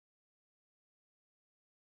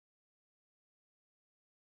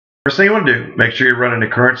First thing you want to do, make sure you're running the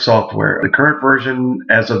current software. The current version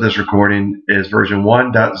as of this recording is version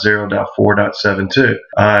 1.0.4.72.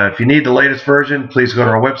 If you need the latest version, please go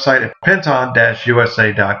to our website at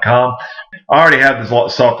penton-usa.com. I already have this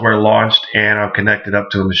software launched and I'm connected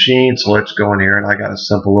up to a machine, so let's go in here, and I got a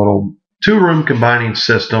simple little two-room combining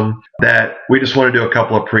system that we just want to do a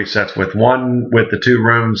couple of presets with. One with the two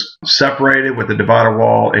rooms separated with the divider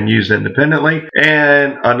wall and used independently,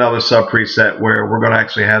 and another sub preset where we're going to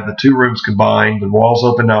actually have the two rooms combined, the walls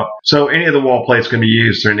open up, so any of the wall plates can be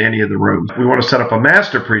used in any of the rooms. We want to set up a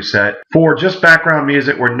master preset for just background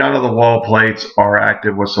music where none of the wall plates are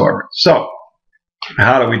active whatsoever. So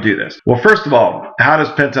how do we do this? Well, first of all, how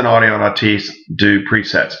does Penton Audio and Artiste do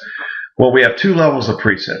presets? Well, we have two levels of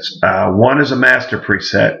presets. One is a master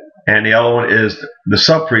preset, and the other one is the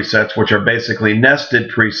sub presets, which are basically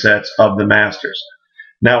nested presets of the masters.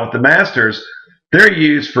 Now, with the masters, they're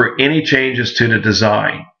used for any changes to the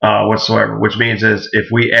design whatsoever, which means is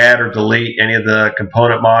if we add or delete any of the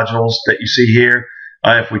component modules that you see here,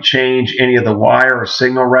 if we change any of the wire or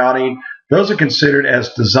signal routing, those are considered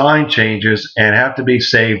as design changes and have to be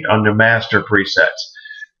saved under master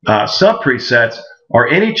presets. Sub presets are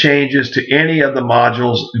any changes to any of the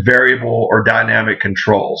module's variable or dynamic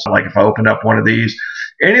controls. Like if I open up one of these,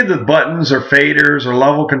 any of the buttons or faders or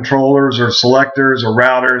level controllers or selectors or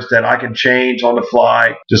routers that I can change on the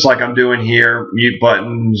fly, just like I'm doing here, mute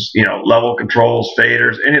buttons, level controls,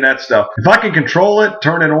 faders, any of that stuff. If I can control it,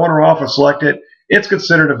 turn it on or off, or select it, it's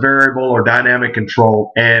considered a variable or dynamic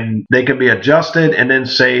control, and they can be adjusted and then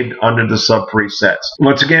saved under the sub presets.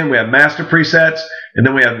 Once again, we have master presets, and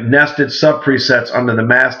then we have nested sub presets under the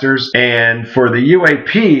masters. And for the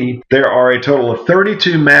UAP, there are a total of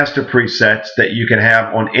 32 master presets that you can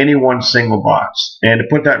have on any one single box. And to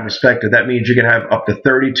put that in perspective, that means you can have up to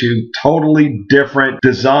 32 totally different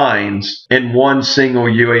designs in one single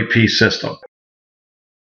UAP system.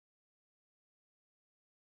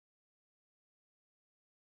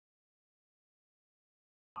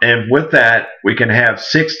 And with that, we can have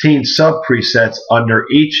 16 sub presets under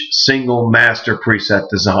each single master preset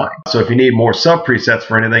design. So if you need more sub presets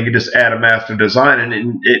for anything, you just add a master design, and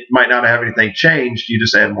it might not have anything changed. You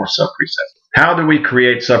just add more sub presets. How do we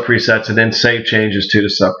create sub presets and then save changes to the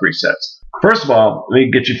sub presets? First of all, let me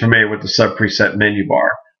get you familiar with the sub preset menu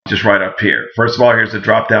bar, just right up here. First of all, here's the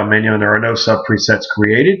drop down menu, and there are no sub presets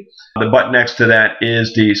created. The button next to that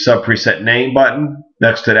is the sub preset name button.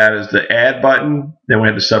 Next to that is the add button. Then we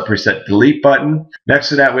have the sub preset delete button. Next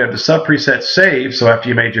to that, we have the sub preset save. So after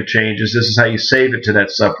you made your changes, this is how you save it to that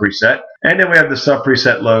sub preset. And then we have the sub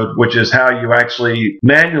preset load, which is how you actually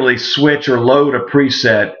manually switch or load a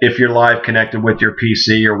preset if you're live connected with your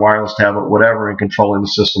PC or wireless tablet, whatever, and controlling the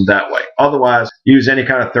system that way. Otherwise, use any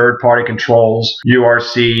kind of third-party controls,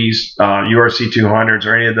 URCs, URC200s,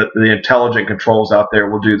 or any of the intelligent controls out there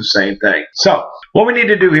will do the same thing. So what we need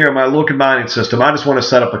to do here in my little combining system, I just want to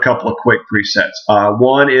set up a couple of quick presets.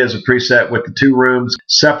 One is a preset with the two rooms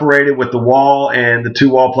separated with the wall, and the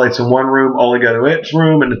two wall plates in one room only go to its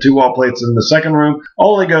room, and the two wall plates in the second room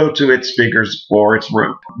only go to its speakers or its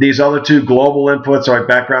room. These other two global inputs are like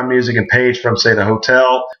background music and page from, say, the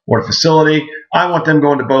hotel or the facility. I want them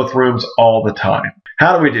going to both rooms all the time.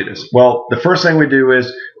 How do we do this? Well, the first thing we do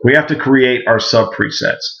is we have to create our sub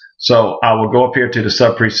presets. So I will go up here to the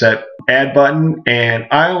sub preset add button, and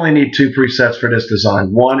I only need two presets for this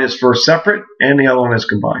design. One is for separate and the other one is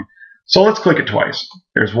combined. So let's click it twice.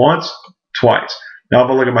 There's once, twice. Now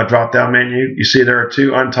if I look at my drop down menu, you see there are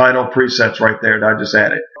two untitled presets right there that I just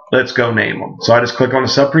added. Let's go name them. So I just click on the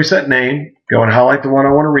sub preset name, go and highlight the one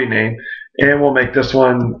I want to rename, and we'll make this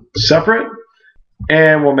one separate,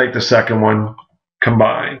 and we'll make the second one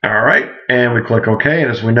combine. All right, and we click OK, and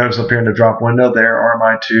as we notice up here in the drop window, there are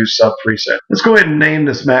my two sub presets. Let's go ahead and name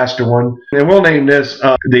this master one, and we'll name this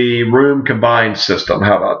the room combined system.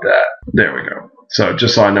 How about that? There we go. So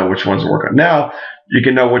just so I know which ones to work on. Now you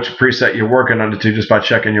can know which preset you're working on just by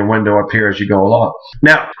checking your window up here as you go along.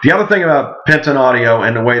 Now the other thing about Penton Audio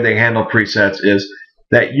and the way they handle presets is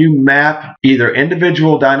that you map either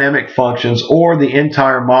individual dynamic functions or the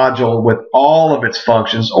entire module with all of its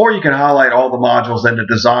functions, or you can highlight all the modules in the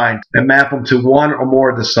design and map them to one or more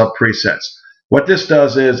of the sub presets. What this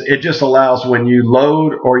does is it just allows when you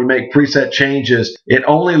load or you make preset changes, it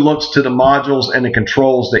only looks to the modules and the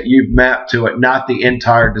controls that you've mapped to it, not the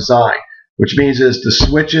entire design. Which means is the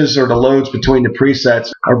switches or the loads between the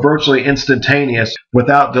presets are virtually instantaneous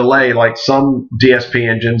without delay, like some DSP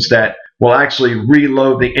engines that will actually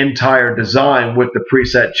reload the entire design with the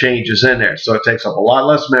preset changes in there. So it takes up a lot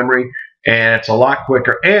less memory, and it's a lot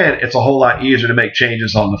quicker, and it's a whole lot easier to make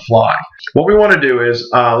changes on the fly. What we want to do is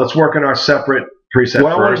let's work on our separate preset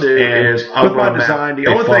what first. What I want to do is, with my design, the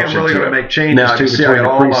only thing I'm really going to make changes to between the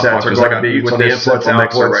presets are going to be with the inputs,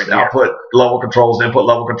 outputs, output level controls, input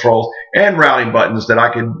level controls, and routing buttons that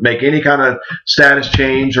I can make any kind of status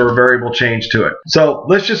change or variable change to it. So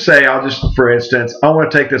let's just say, for instance, I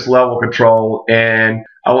want to take this level control and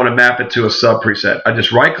I want to map it to a sub preset. I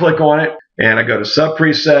just right click on it and I go to sub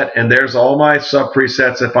preset, and there's all my sub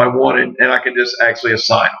presets if I wanted, and I can just actually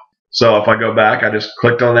assign them. So if I go back, I just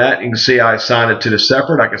clicked on that. You can see I assigned it to the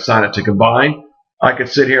separate. I can assign it to combine. I could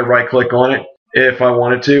sit here, right click on it if I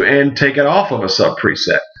wanted to, and take it off of a sub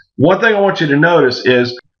preset. One thing I want you to notice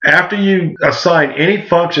is after you assign any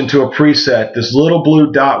function to a preset, this little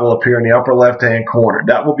blue dot will appear in the upper left-hand corner.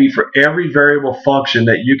 That will be for every variable function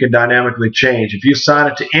that you can dynamically change. If you assign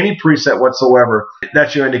it to any preset whatsoever,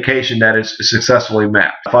 that's your indication that it's successfully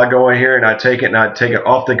mapped. If I go in here and I take it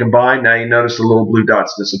off the combine, now you notice the little blue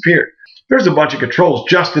dots disappeared. There's a bunch of controls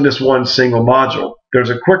just in this one single module. There's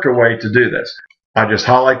a quicker way to do this. I just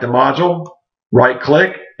highlight the module,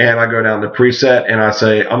 right-click, and I go down to preset, and I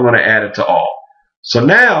say I'm going to add it to all. So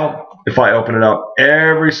now, if I open it up,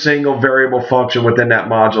 every single variable function within that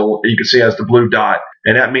module, you can see has the blue dot,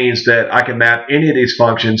 and that means that I can map any of these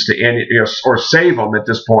functions to any, or save them at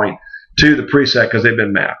this point to the preset because they've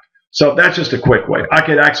been mapped. So that's just a quick way. I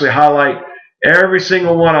could actually highlight every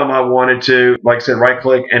single one of them I wanted to, like I said,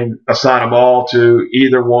 right-click and assign them all to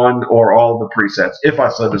either one or all of the presets if I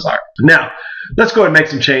so desire. Now, let's go ahead and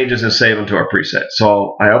make some changes and save them to our preset.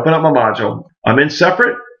 So I open up my module. I'm in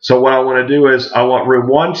separate. So what I want to do is I want room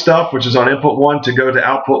 1 stuff, which is on input 1, to go to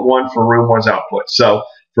output 1 for room 1's output. So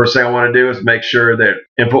first thing I want to do is make sure that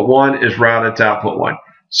input 1 is routed to output 1.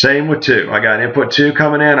 Same with 2. I got input 2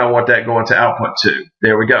 coming in. I want that going to output 2.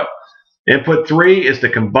 There we go. Input 3 is the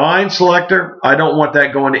combine selector. I don't want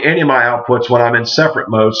that going to any of my outputs when I'm in separate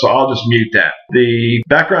mode, so I'll just mute that. The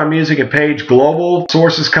background music and page global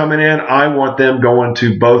sources coming in, I want them going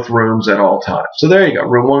to both rooms at all times. So there you go.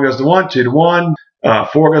 Room 1 goes to 1, 2 to 1.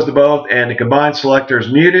 4 goes to both, and the combined selector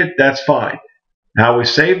is muted. That's fine. How we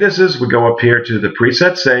save this is we go up here to the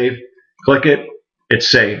preset save, click it,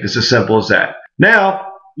 it's saved. It's as simple as that.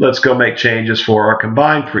 Now, let's go make changes for our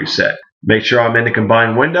combined preset. Make sure I'm in the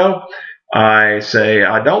combine window. I say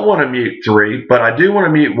I don't want to mute 3, but I do want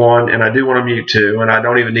to mute 1, and I do want to mute 2, and I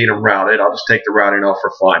don't even need them routed. I'll just take the routing off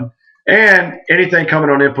for fun. And anything coming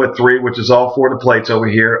on input 3, which is all 4 of the plates over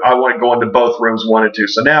here, I want it going to both rooms 1 and 2.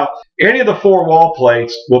 So now any of the 4 wall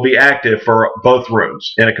plates will be active for both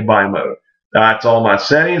rooms in a combined mode. That's all my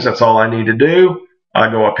settings. That's all I need to do. I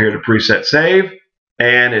go up here to preset save,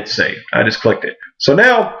 and it's saved. I just clicked it. So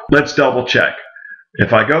now let's double check.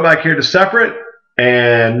 If I go back here to separate,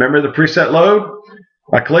 and remember the preset load,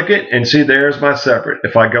 I click it and see there's my separate.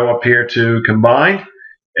 If I go up here to combine,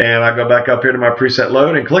 and I go back up here to my preset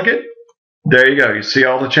load and click it, there you go. You see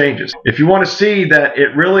all the changes. If you want to see that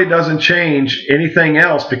it really doesn't change anything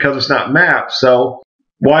else because it's not mapped, so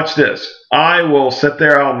watch this. I will sit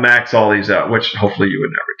there, I'll max all these out, which hopefully you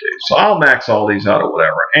would never do. So I'll max all these out or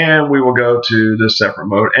whatever, and we will go to the separate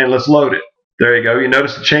mode, and let's load it. There you go. You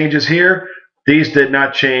notice the changes here? These did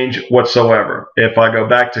not change whatsoever. If I go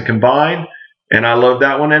back to combine, and I load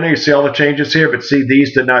that one in there, you see all the changes here, but see,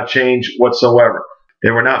 these did not change whatsoever. They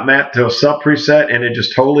were not mapped to a sub preset, and it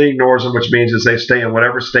just totally ignores them, which means is they stay in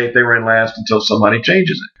whatever state they were in last until somebody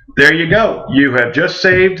changes it. There you go. You have just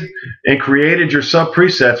saved and created your sub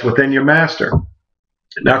presets within your master.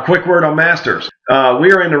 Now, quick word on masters.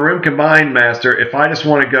 We are in the room combined master. If I just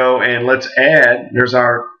want to go and let's add, there's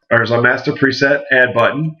our master preset add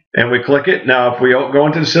button, and we click it. Now, if we go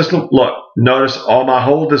into the system, look, notice all my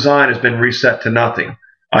whole design has been reset to nothing.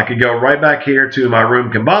 I could go right back here to my room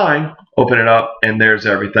combine, open it up, and there's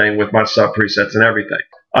everything with my sub presets and everything.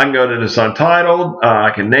 I can go to this Untitled.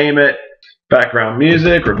 I can name it background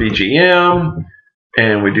music or BGM,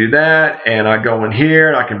 and we do that. And I go in here,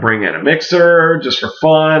 and I can bring in a mixer just for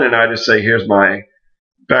fun, and I just say, here's my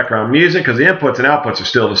background music, because the inputs and outputs are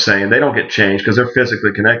still the same. They don't get changed because they're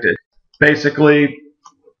physically connected. Basically,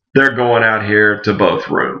 they're going out here to both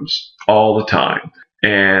rooms all the time.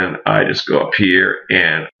 And I just go up here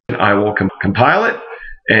and I will compile it,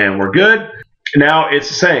 and we're good. Now it's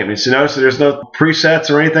the same. You notice there's no presets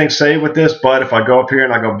or anything saved with this, but if I go up here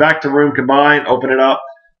and I go back to room combine, open it up,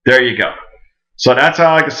 there you go. So that's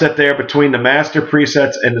how I can sit there between the master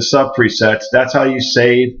presets and the sub presets. That's how you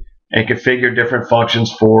save and configure different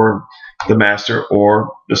functions for the master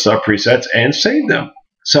or the sub presets and save them.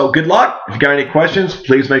 So good luck. If you got any questions,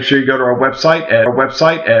 please make sure you go to our website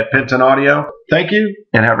at Penton Audio. Thank you,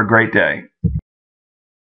 and have a great day.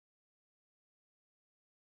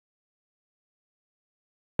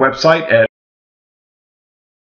 Website at